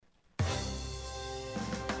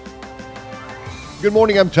Good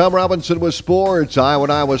morning, I'm Tom Robinson with sports. Iowa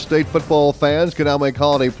and Iowa State football fans can now make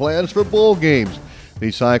holiday plans for bowl games.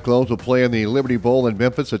 The Cyclones will play in the Liberty Bowl in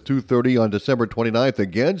Memphis at 2:30 on December 29th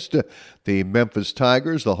against the Memphis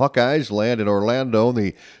Tigers. The Hawkeyes land in Orlando in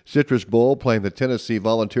the Citrus Bowl, playing the Tennessee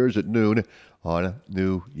Volunteers at noon on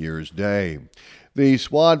New Year's Day. The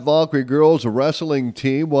Swat Valkyrie girls wrestling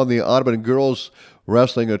team won the Audubon Girls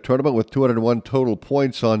Wrestling Tournament with 201 total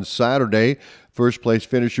points on Saturday. First place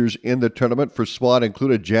finishers in the tournament for SWAT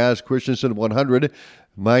included Jazz Christensen at 100,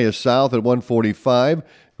 Maya South at 145,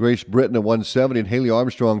 Grace Britton at 170, and Haley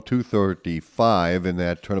Armstrong 235 in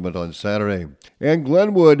that tournament on Saturday. And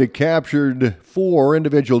Glenwood captured 4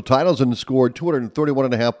 individual titles and scored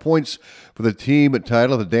 231.5 points for the team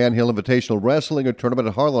title of the Dan Hill Invitational Wrestling Tournament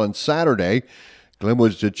at Harlan on Saturday.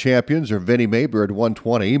 Glenwood's champions are Vinnie Mayberry at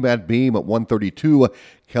 120, Matt Beam at 132,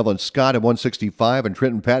 Kevin Scott at 165, and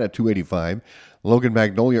Trenton Pat at 285. Logan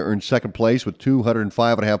Magnolia earned second place with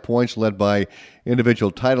 205.5 points, led by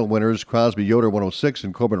individual title winners Crosby Yoder 106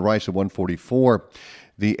 and Corbin Rice at 144.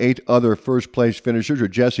 The 8 other first-place finishers are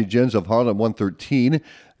Jesse Jens of Harlan 113,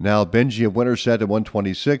 Now Benji of Winterset at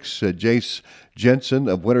 126, Jace Jensen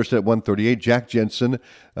of Winterset at 138, Jack Jensen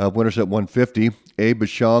of Winterset at 150, Abe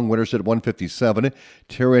Bashong, Winterset at 157,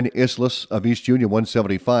 Tyrion Islas of East Union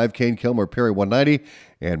 175, Kane Kilmer Perry 190,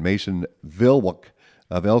 and Mason Vilwick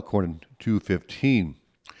of Elkhorn 215.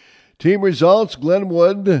 Team results: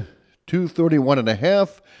 Glenwood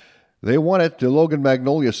 231.5. They won it. Logan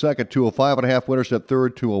Magnolia second, 205.5. Winterset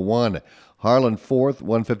third, 201. Harlan fourth,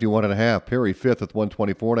 151.5. Perry fifth with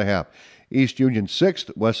 124.5. East Union sixth.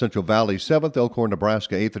 West Central Valley seventh. Elkhorn,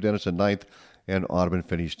 Nebraska eighth. Denison ninth. And Audubon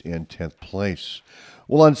finished in 10th place.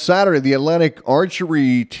 Well, on Saturday, the Atlantic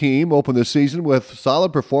Archery team opened the season with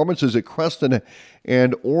solid performances at Creston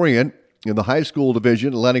and Orient. In the high school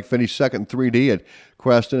division, Atlantic finished second in 3D at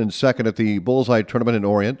Creston and second at the Bullseye Tournament in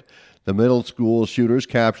Orient. The middle school shooters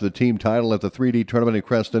captured the team title at the 3D tournament in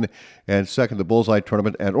Creston and second the Bullseye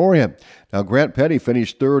tournament at Orient. Now, Grant Petty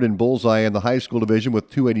finished third in Bullseye in the high school division with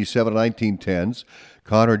 287 1910s.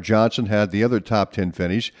 Connor Johnson had the other top 10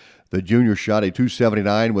 finish. The junior shot a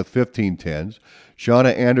 279 with 1510s.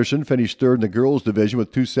 Shauna Anderson finished third in the girls division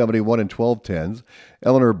with 271 and 1210s.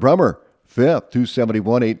 Eleanor Brummer fifth,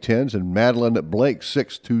 271 810s, and Madeline Blake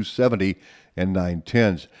sixth, 270 and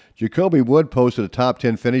 910s. Jacoby Wood posted a top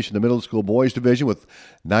 10 finish in the middle school boys division with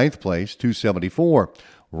 9th place, 274.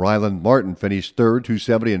 Ryland Martin finished third,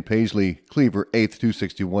 270, and Paisley Cleaver 8th,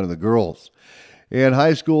 261 in the girls. In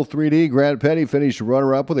high school 3D, Grant Petty finished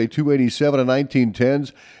runner-up with a 287 and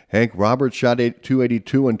 1910s. Hank Roberts shot a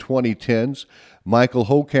 282 and 2010s. Michael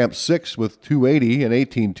Hokamp 6th with 280 and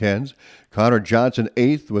 1810s. Connor Johnson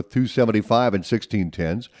 8th with 275 and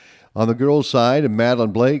 1610s. On the girls' side,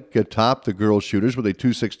 Madeline Blake topped the girls' shooters with a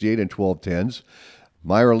 268 and 1210s.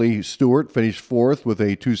 Myra Lee Stewart finished 4th with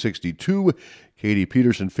a 262. Katie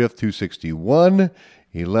Peterson 5th, 261.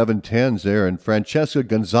 1110s there. And Francesca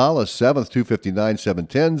Gonzalez 7th, 259,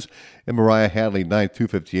 710s. And Mariah Hadley 9th,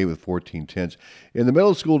 258 with 1410s. In the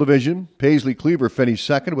middle school division, Paisley Cleaver finished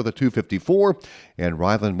second with a 254. And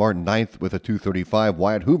Ryland Martin 9th with a 235.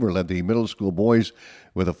 Wyatt Hoover led the middle school boys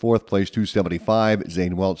with a 4th place 275.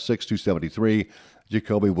 Zane Welch 6th, 273.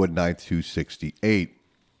 Jacoby Wood 9th, 268.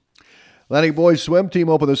 Atlantic Boys Swim Team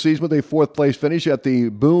opened the season with a 4th place finish at the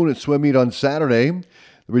Boone Swim Meet on Saturday.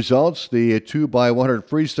 The results: the 2x100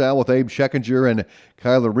 freestyle with Abe Scheckinger and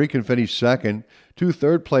Kyler Reekin finished second. 2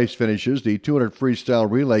 third-place finishes: the 200 freestyle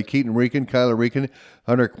relay, Keaton Reekin, Kyler Reekin,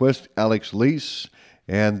 Hunter Quist, Alex Lease,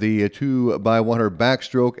 and the 2x100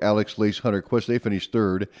 backstroke, Alex Lease, Hunter Quist, they finished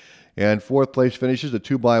third. And 4th-place finishes: the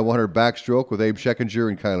 2x100 backstroke with Abe Scheckinger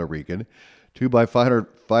and Kyler Reekin. 2x500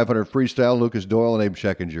 freestyle, Lucas Doyle and Abe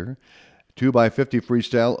Scheckinger. 2x50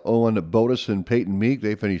 freestyle, Owen Bodis and Peyton Meek,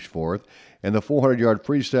 they finished 4th. And the 400-yard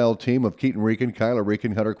freestyle team of Keaton Reekin, Kyler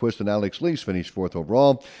Reekin, Hunter Quist, and Alex Lease finished 4th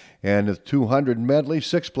overall. And the 200 medley,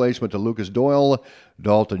 6th place went to Lucas Doyle,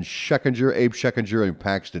 Dalton Scheckinger, Abe Scheckinger, and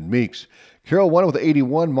Paxton Meeks. Carroll won with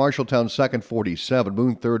 81, Marshalltown 2nd, 47,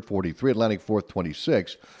 Boone 3rd, 43, Atlantic 4th,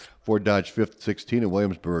 26, Fort Dodge 5th, 16, and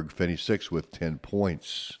Williamsburg finished 6th with 10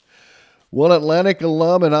 points. Well, Atlantic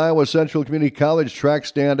alum and Iowa Central Community College track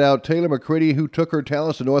standout Taylor McCready, who took her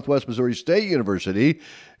talents to Northwest Missouri State University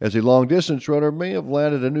as a long-distance runner, may have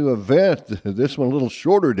landed a new event, this one a little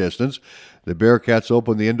shorter distance. The Bearcats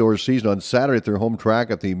opened the indoor season on Saturday at their home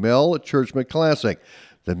track at the Mel Churchman Classic.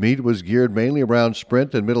 The meet was geared mainly around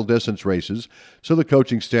sprint and middle distance races, so the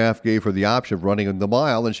coaching staff gave her the option of running the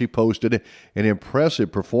mile, and she posted an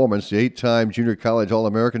impressive performance. The 8-time junior college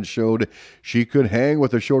All-American showed she could hang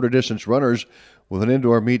with the shorter distance runners with an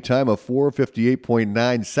indoor meet time of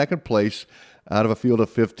 4:58.9, second place Out of a field of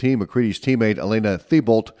 15, McCready's teammate Elena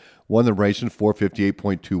Thibault won the race in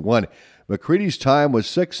 4:58.21. McCready's time was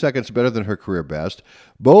 6 seconds better than her career best.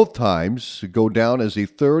 Both times go down as the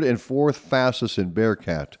third and fourth fastest in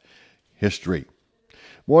Bearcat history.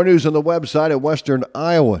 More news on the website at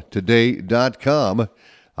westerniowatoday.com.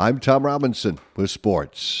 I'm Tom Robinson with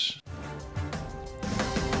sports.